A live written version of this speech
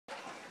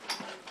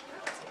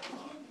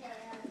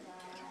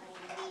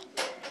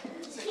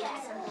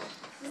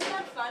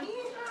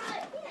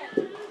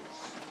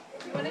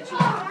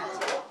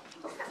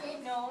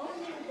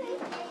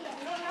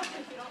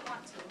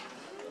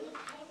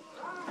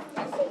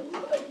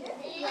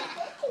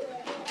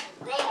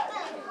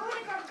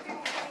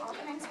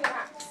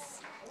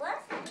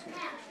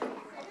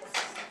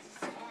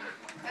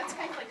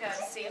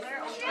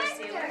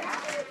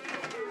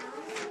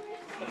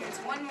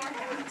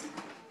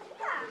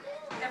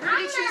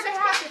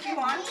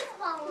want?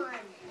 Baseball one.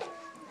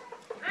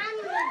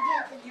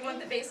 You want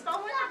the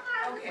baseball one?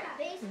 Okay.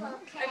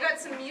 I've got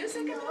some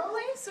music I'm going to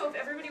play, so if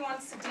everybody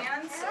wants to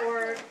dance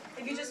or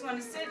if you just want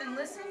to sit and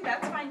listen,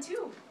 that's fine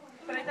too.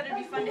 But I thought it'd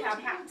be fun to have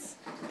hats.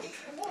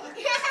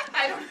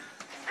 I don't.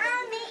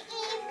 I'm an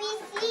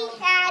ABC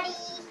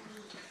hattie.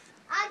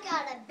 I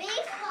got a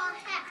baseball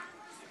hat.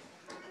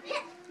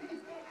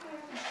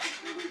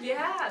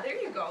 Yeah,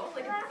 there you go.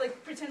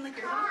 Like pretend like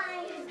you're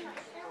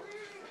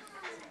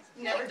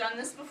never done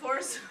this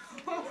before, so.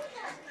 I'm an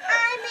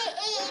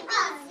ABC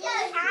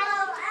hattie.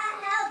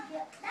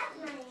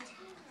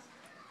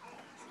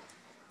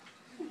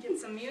 Get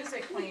some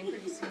music playing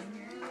pretty soon.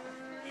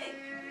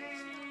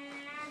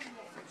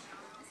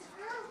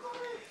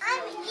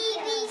 I'm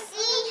ABC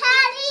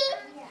hattie.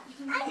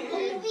 I'm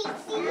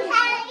ABC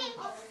hattie.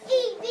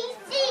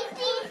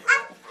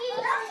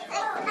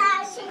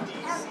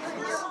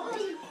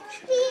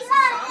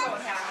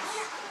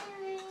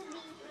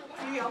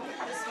 Maybe I'll pick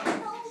this one.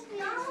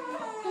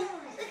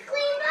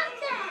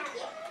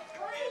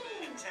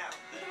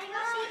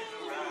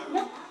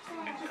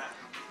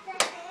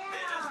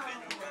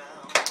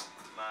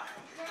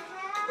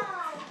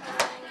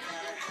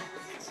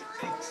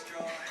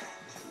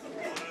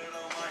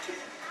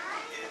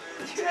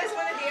 Do you guys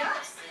want to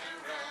dance?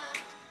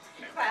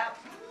 Clap.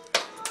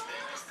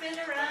 Spin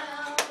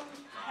around.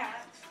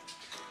 Hat.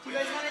 Do you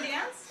guys want to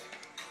dance?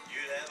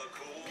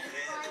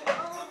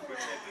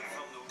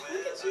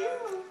 Look at you.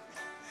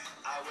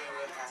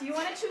 Do you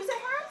want to choose a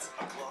hat?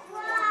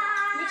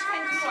 Which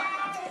kind do you want?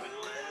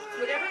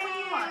 Whatever one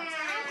you want.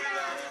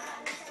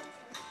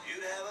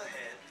 You'd have a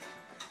head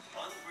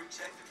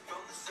unprotected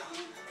from the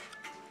sun.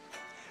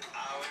 I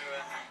wear a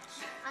hat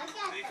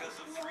because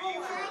of free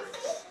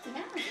words.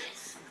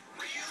 It's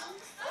real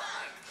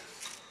fun.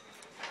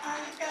 I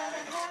got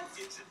a hat.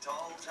 It's a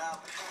tall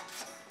top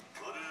hat.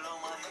 Put it on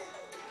my head.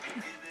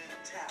 Give it a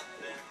tap,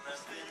 then I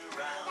spin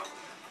around.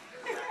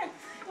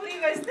 What do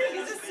you guys think?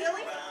 Is this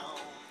silly?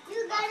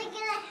 You gotta get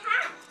a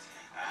hat.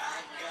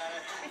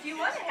 If you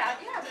want a hat,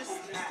 yeah, there's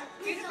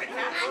 3 different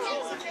hats. If you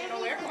want to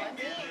wear one.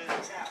 You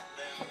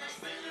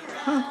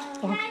know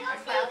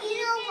what?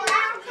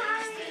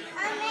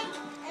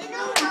 You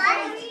know what?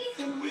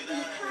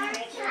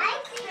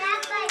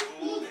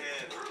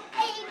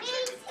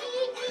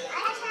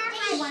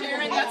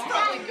 Sharon, that's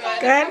probably good.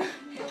 Good.